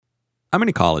I'm an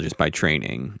ecologist by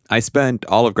training. I spent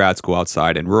all of grad school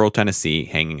outside in rural Tennessee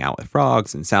hanging out with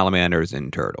frogs and salamanders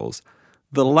and turtles.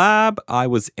 The lab I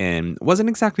was in wasn't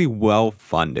exactly well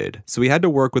funded, so we had to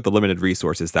work with the limited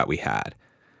resources that we had.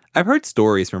 I've heard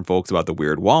stories from folks about the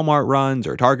weird Walmart runs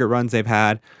or Target runs they've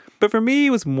had, but for me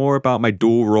it was more about my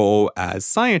dual role as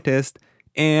scientist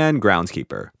and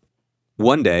groundskeeper.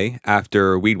 One day,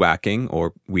 after weed whacking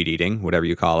or weed eating, whatever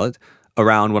you call it,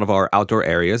 around one of our outdoor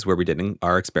areas where we did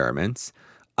our experiments,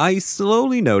 I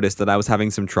slowly noticed that I was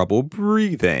having some trouble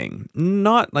breathing.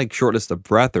 Not like shortness of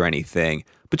breath or anything,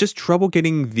 but just trouble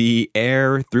getting the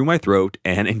air through my throat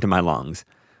and into my lungs.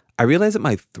 I realized that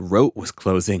my throat was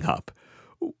closing up.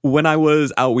 When I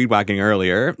was out weed whacking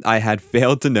earlier, I had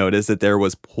failed to notice that there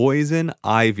was poison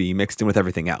ivy mixed in with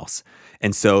everything else.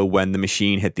 And so when the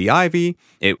machine hit the ivy,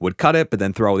 it would cut it, but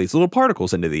then throw all these little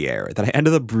particles into the air that I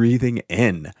ended up breathing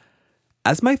in.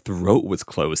 As my throat was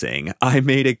closing, I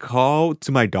made a call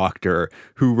to my doctor,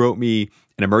 who wrote me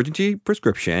an emergency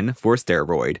prescription for a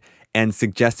steroid and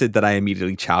suggested that I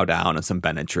immediately chow down on some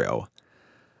Benadryl.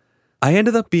 I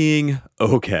ended up being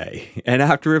okay, and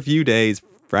after a few days,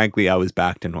 frankly, I was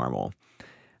back to normal.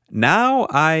 Now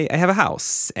I have a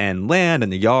house and land in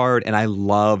the yard, and I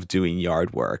love doing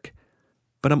yard work.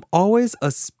 But I'm always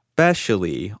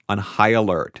especially on high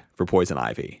alert for poison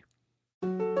ivy.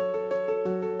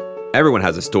 Everyone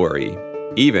has a story,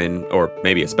 even, or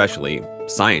maybe especially,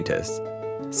 scientists.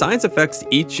 Science affects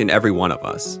each and every one of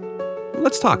us.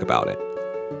 Let's talk about it.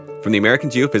 From the American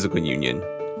Geophysical Union,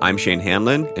 I'm Shane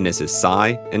Hanlon, and this is Sci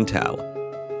and Tell.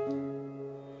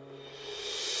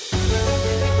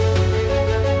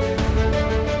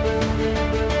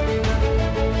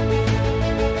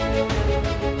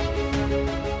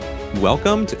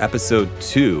 Welcome to episode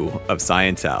 2 of Sci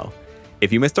and Tell.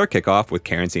 If you missed our kickoff with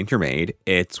Karen St. Germain,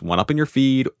 it's one up in your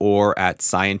feed or at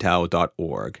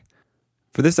scientell.org.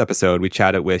 For this episode, we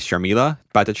chatted with Sharmila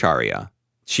Bhattacharya,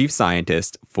 Chief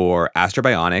Scientist for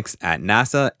Astrobionics at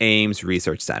NASA Ames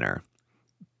Research Center.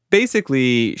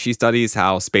 Basically, she studies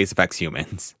how space affects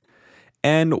humans.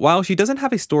 And while she doesn't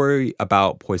have a story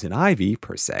about poison ivy,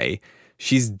 per se,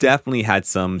 she's definitely had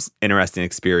some interesting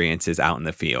experiences out in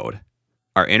the field.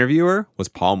 Our interviewer was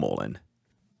Paul Mullen.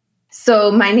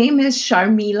 So my name is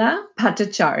Sharmila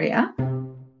Bhattacharya,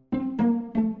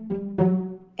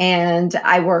 and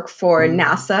I work for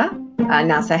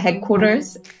NASA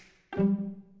headquarters.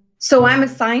 So I'm a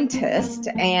scientist,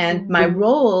 and my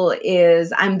role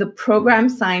is I'm the program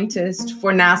scientist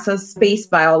for NASA's space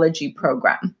biology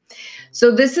program. So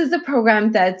this is the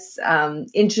program that's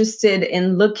interested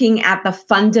in looking at the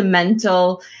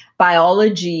fundamental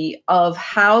biology of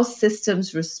how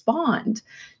systems respond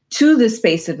to the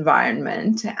space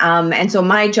environment. And so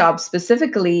my job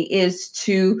specifically is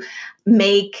to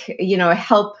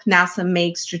help NASA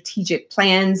make strategic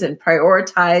plans and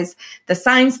prioritize the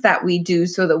science that we do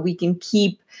so that we can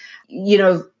keep,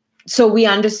 so we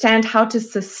understand how to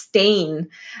sustain,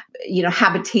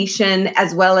 habitation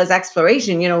as well as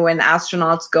exploration. When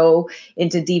astronauts go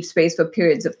into deep space for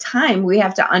periods of time, we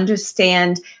have to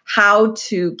understand how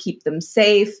to keep them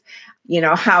safe,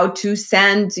 how to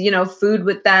send, food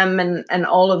with them and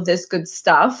all of this good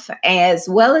stuff, as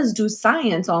well as do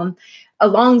science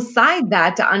alongside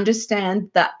that to understand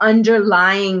the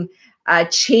underlying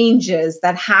changes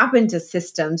that happen to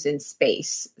systems in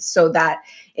space, so that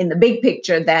in the big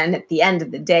picture, then at the end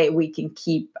of the day, we can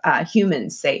keep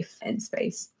humans safe in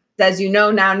space. As you know,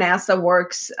 now NASA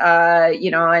works,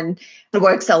 and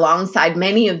works alongside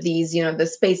many of these,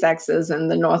 the SpaceXs and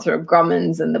the Northrop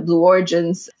Grummans and the Blue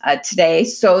Origins today,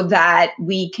 so that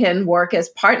we can work as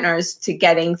partners to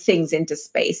getting things into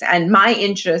space. And my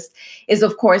interest is,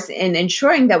 of course, in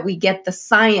ensuring that we get the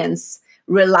science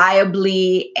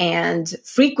reliably and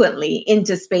frequently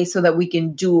into space so that we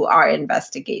can do our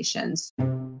investigations.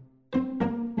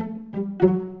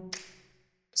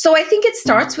 So I think it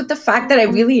starts with the fact that I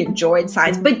really enjoyed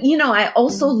science, but, I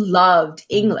also loved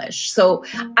English. So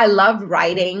I loved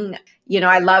writing,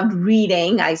 I loved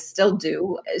reading. I still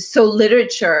do. So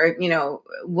literature,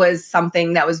 was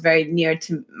something that was very near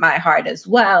to my heart as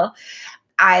well.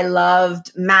 I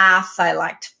loved math. I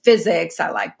liked physics.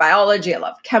 I liked biology. I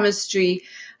loved chemistry.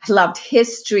 I loved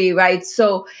history, right?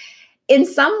 So in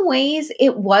some ways,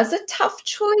 it was a tough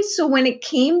choice. So when it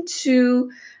came to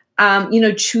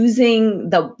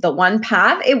choosing the one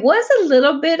path, it was a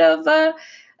little bit of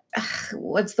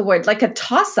like a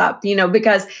toss up,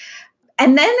 because,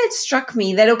 and then it struck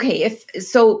me that, okay,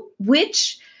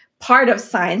 which part of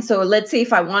science, so let's say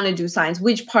if I want to do science,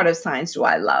 which part of science do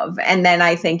I love? And then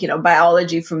I think,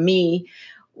 biology for me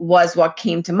was what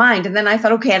came to mind. And then I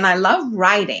thought, okay, and I love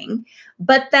writing.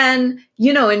 But then,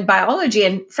 in biology,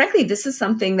 and frankly, this is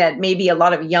something that maybe a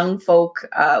lot of young folk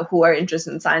who are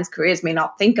interested in science careers may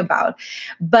not think about,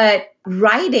 but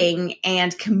writing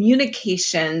and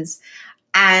communications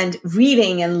and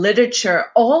reading and literature,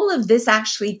 all of this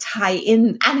actually tie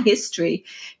in, and history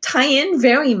tie in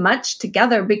very much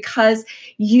together, because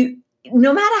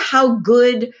no matter how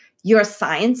good your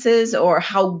science is or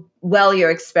how well your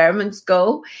experiments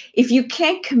go, if you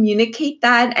can't communicate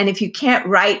that, and if you can't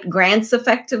write grants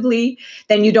effectively,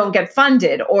 then you don't get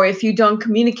funded. Or if you don't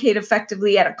communicate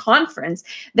effectively at a conference,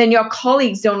 then your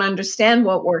colleagues don't understand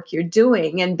what work you're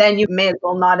doing, and then you may as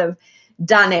well not have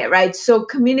done it, right? So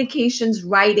communications,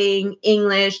 writing,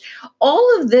 English,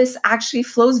 all of this actually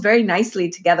flows very nicely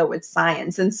together with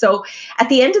science. And so at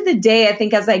the end of the day, I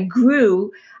think as I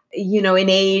grew, in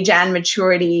age and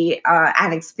maturity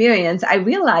and experience, I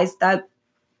realized that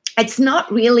it's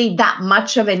not really that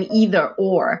much of an either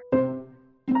or.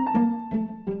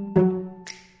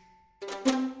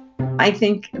 I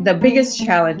think the biggest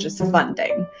challenge is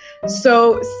funding.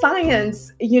 So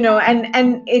science,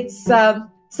 and it's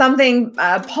something,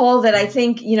 Paul, that I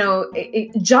think,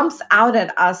 it jumps out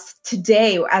at us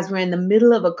today as we're in the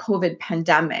middle of a COVID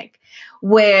pandemic,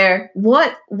 where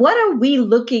what are we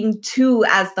looking to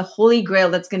as the holy grail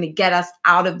that's going to get us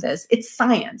out of this? It's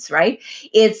science, right?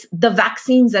 It's the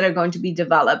vaccines that are going to be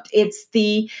developed. It's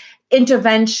the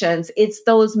interventions. It's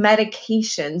those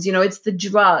medications, it's the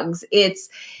drugs.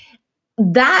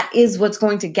 That is what's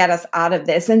going to get us out of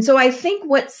this. And so I think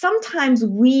what sometimes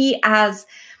we as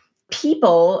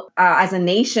people, as a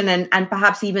nation, and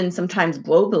perhaps even sometimes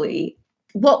globally,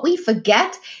 what we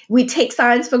forget, we take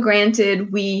science for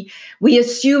granted. We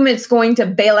assume it's going to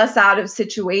bail us out of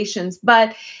situations,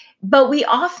 but we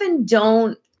often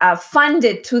don't fund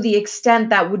it to the extent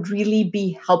that would really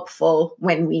be helpful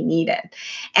when we need it.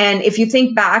 And if you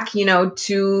think back,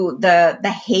 to the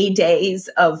heydays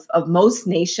of most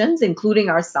nations, including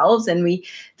ourselves, and we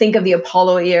think of the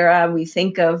Apollo era, we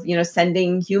think of,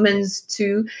 sending humans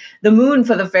to the moon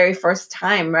for the very first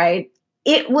time, right?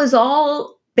 It was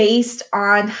all based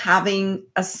on having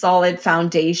a solid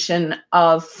foundation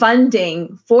of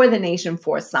funding for the nation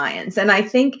for science. And I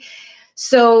think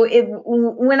so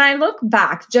when I look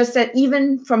back, just at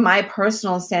even from my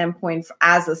personal standpoint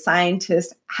as a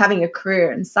scientist, having a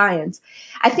career in science,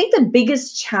 I think the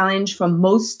biggest challenge for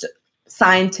most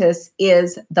scientists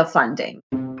is the funding.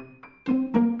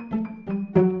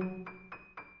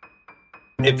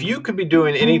 If you could be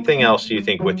doing anything else, you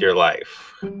think, with your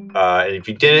life, and if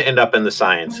you didn't end up in the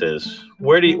sciences,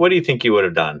 what do you think you would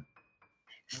have done?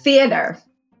 Theater.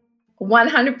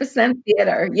 100%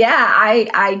 theater. Yeah,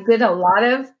 I did a lot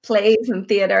of plays and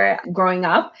theater growing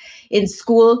up in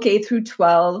school, K through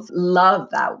 12.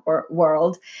 Loved that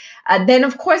world. Then,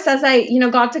 of course, as I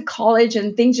got to college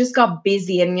and things just got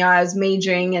busy, and I was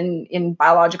majoring in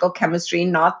biological chemistry,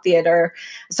 not theater,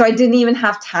 so I didn't even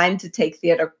have time to take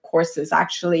theater courses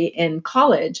actually in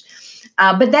college.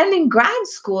 But then in grad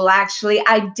school, actually,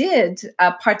 I did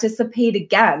participate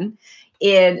again.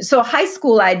 So high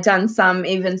school, I'd done some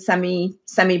even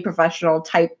semi-professional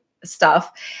type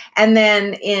stuff. And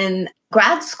then in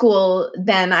grad school,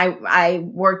 then I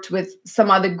worked with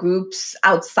some other groups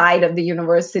outside of the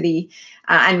university.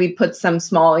 And we put some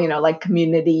small, like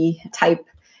community type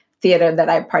theater that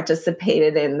I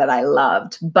participated in that I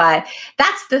loved. But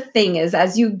that's the thing, is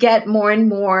as you get more and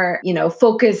more,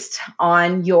 focused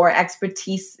on your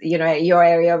expertise, your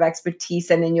area of expertise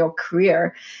and in your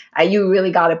career, you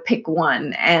really got to pick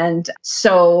one. And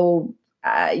so,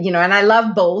 and I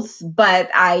love both,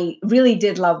 but I really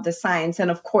did love the science.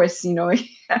 And of course, it's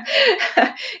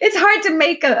hard to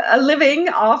make a living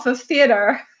off of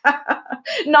theater.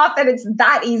 Not that it's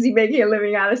that easy making a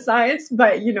living out of science,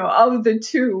 but, of the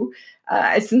two,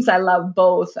 since I love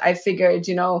both, I figured,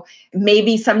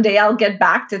 maybe someday I'll get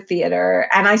back to theater.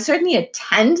 And I certainly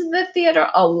attend the theater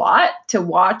a lot to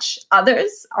watch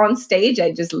others on stage.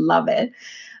 I just love it.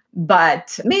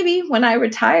 But maybe when I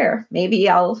retire, maybe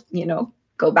I'll,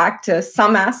 go back to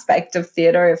some aspect of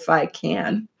theater if I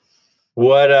can.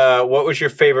 What was your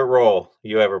favorite role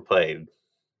you ever played?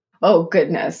 Oh,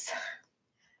 goodness.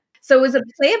 So it was a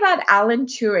play about Alan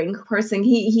Turing.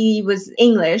 He was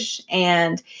English,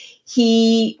 and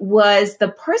he was the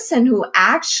person who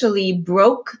actually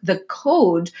broke the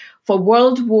code for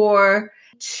World War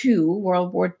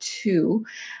II,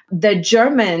 the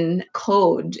German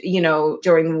code,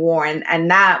 during war.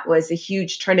 And that was a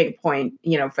huge turning point,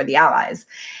 for the Allies.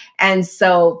 And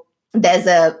so there's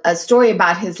a story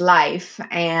about his life.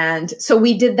 And so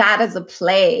we did that as a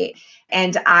play.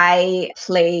 And I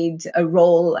played a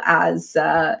role as,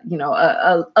 a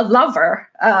lover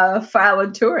for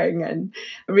Alan Turing, and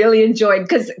really enjoyed,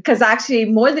 because actually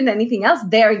more than anything else,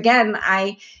 there again,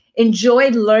 I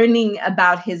enjoyed learning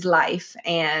about his life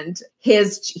and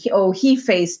he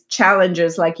faced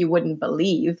challenges like you wouldn't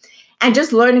believe. And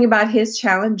just learning about his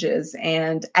challenges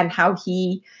and how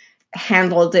he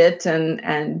handled it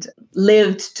and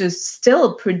lived to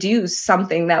still produce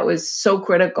something that was so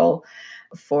critical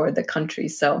for the country.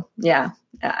 So yeah,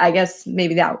 I guess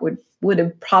maybe that would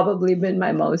have probably been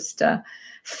my most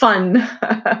fun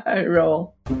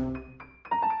role.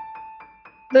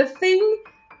 The thing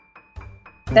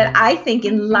that I think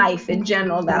in life in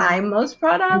general that I'm most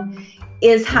proud of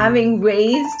is having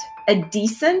raised a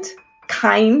decent,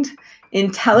 kind,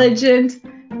 intelligent,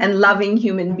 and loving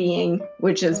human being,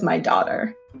 which is my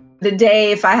daughter. The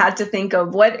day, if I had to think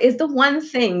of what is the one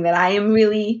thing that I am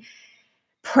really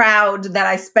proud that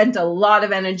I spent a lot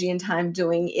of energy and time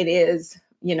doing, it is,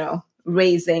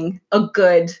 raising a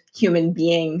good human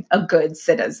being, a good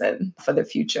citizen for the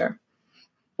future.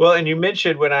 Well, and you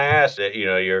mentioned when I asked that,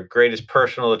 your greatest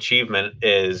personal achievement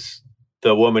is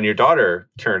the woman your daughter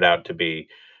turned out to be.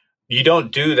 You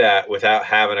don't do that without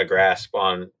having a grasp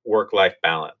on work-life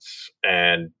balance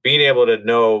and being able to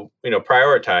know,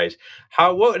 prioritize.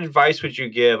 What advice would you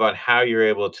give on how you're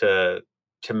able to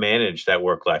manage that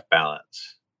work-life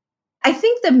balance? I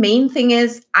think the main thing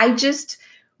is I just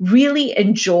really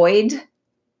enjoyed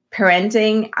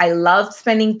parenting. I loved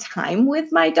spending time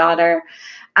with my daughter.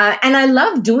 And I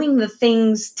love doing the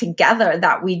things together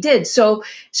that we did. So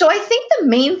I think the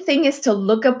main thing is to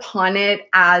look upon it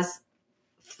as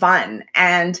fun.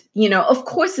 And, of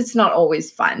course, it's not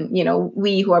always fun.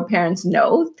 We who are parents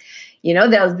know,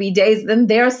 there'll be days then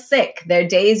they're sick. There are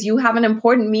days you have an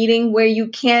important meeting where you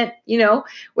can't,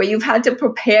 where you've had to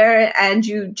prepare and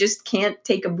you just can't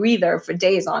take a breather for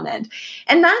days on end.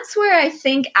 And that's where I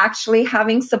think actually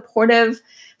having supportive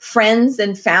friends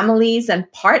and families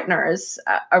and partners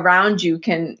around you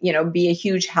can, be a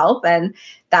huge help. And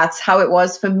that's how it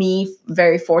was for me.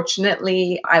 Very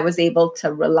fortunately, I was able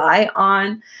to rely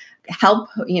on help,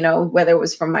 whether it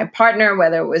was from my partner,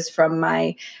 whether it was from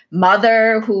my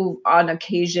mother, who on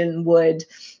occasion would,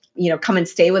 come and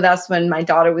stay with us when my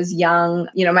daughter was young.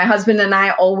 My husband and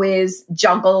I always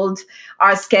juggled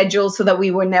our schedules so that we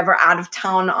were never out of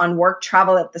town on work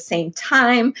travel at the same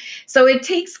time. So it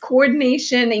takes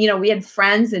coordination. And, we had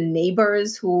friends and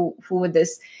neighbors who were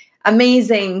this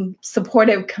amazing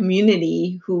supportive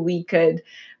community who we could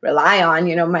rely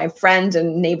on. My friend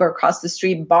and neighbor across the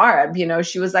street, Barb,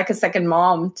 she was like a second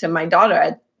mom to my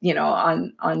daughter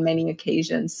on many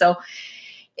occasions. So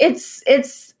it's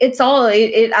all,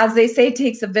 as they say, it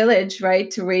takes a village, right,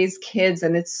 to raise kids.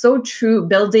 And it's so true.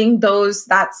 Building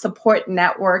that support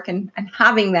network and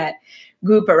having that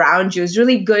group around you is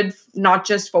really good, not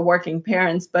just for working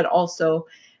parents, but also,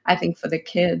 I think, for the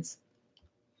kids.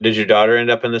 Did your daughter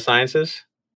end up in the sciences?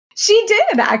 She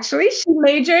did, actually. She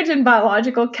majored in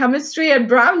biological chemistry at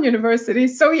Brown University.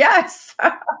 So yes.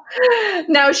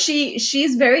 Now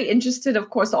she's very interested,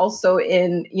 of course, also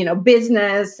in,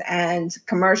 business and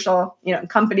commercial,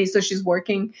 companies. So she's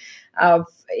working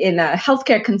in a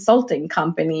healthcare consulting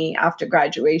company after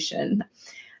graduation.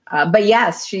 But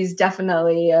yes, she's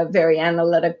definitely a very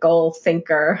analytical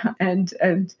thinker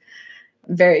and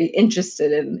very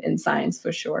interested in science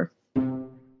for sure.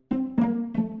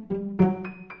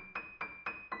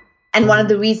 And one of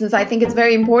the reasons I think it's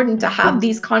very important to have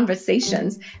these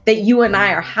conversations that you and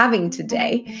I are having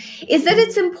today is that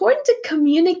it's important to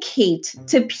communicate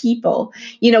to people,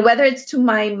 whether it's to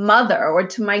my mother or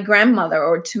to my grandmother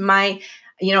or to my,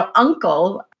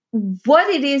 uncle, what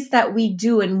it is that we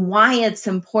do and why it's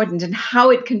important and how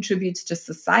it contributes to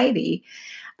society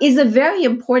is a very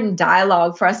important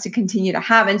dialogue for us to continue to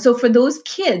have. And so for those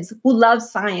kids who love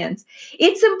science,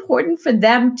 it's important for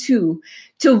them to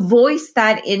voice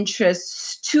that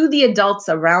interest to the adults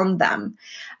around them,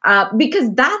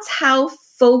 because that's how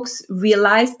folks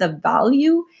realize the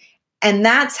value. And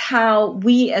that's how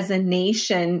we as a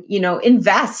nation,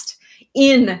 invest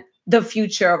in the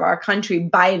future of our country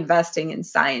by investing in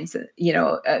science,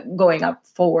 going up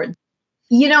forward.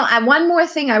 One more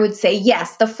thing I would say,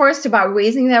 yes, the first about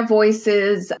raising their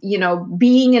voices,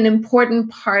 being an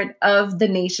important part of the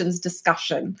nation's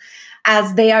discussion,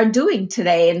 as they are doing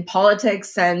today in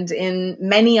politics and in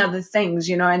many other things,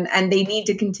 and they need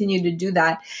to continue to do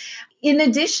that. In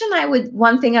addition,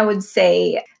 one thing I would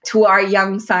say to our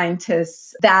young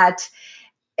scientists that,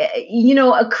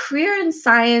 a career in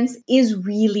science is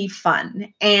really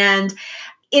fun. And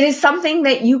it is something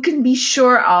that you can be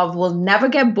sure of will never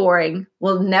get boring,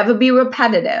 will never be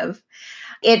repetitive.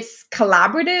 It's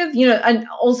collaborative, and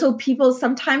also people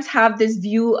sometimes have this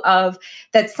view of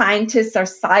that scientists are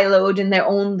siloed in their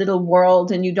own little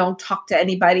world and you don't talk to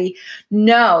anybody.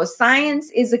 No, science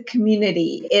is a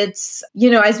community. It's,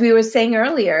 as we were saying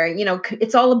earlier,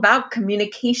 it's all about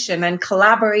communication and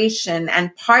collaboration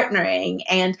and partnering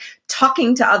and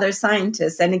talking to other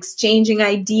scientists and exchanging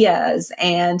ideas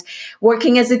and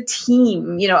working as a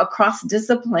team, across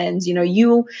disciplines.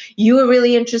 You are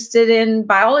really interested in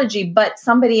biology, but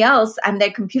somebody else and their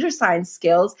computer science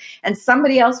skills, and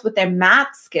somebody else with their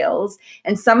math skills,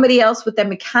 and somebody else with their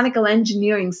mechanical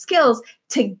engineering skills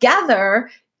together,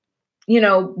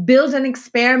 build an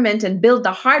experiment and build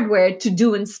the hardware to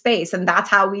do in space. And that's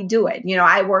how we do it.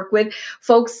 I work with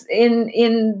folks in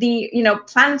the,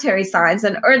 planetary science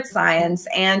and earth science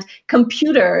and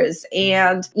computers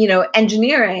and,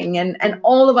 engineering, and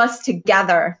all of us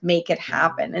together make it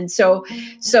happen. And so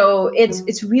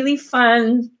it's really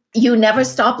fun. You never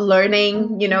stop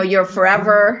learning, you're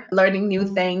forever learning new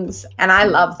things. And I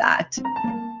love that.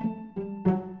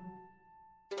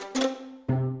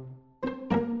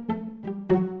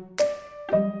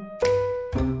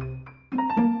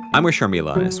 I'm with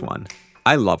Sharmila on this one.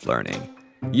 I love learning.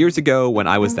 Years ago, when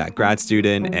I was that grad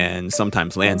student and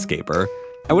sometimes landscaper,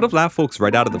 I would have laughed folks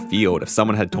right out of the field if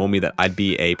someone had told me that I'd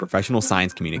be a professional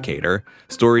science communicator,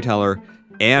 storyteller,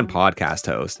 and podcast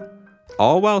host,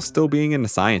 all while still being in the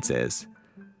sciences.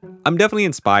 I'm definitely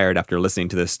inspired after listening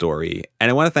to this story,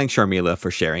 and I want to thank Sharmila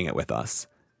for sharing it with us.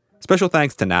 Special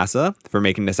thanks to NASA for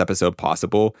making this episode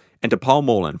possible, and to Paul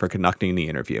Mullen for conducting the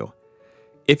interview.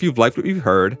 If you've liked what you've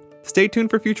heard, stay tuned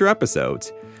for future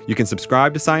episodes. You can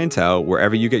subscribe to Scientel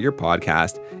wherever you get your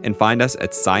podcast and find us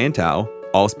at scientel,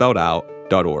 all spelled out,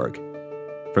 .org.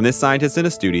 From this scientist in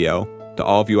a studio to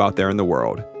all of you out there in the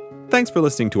world, thanks for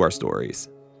listening to our stories.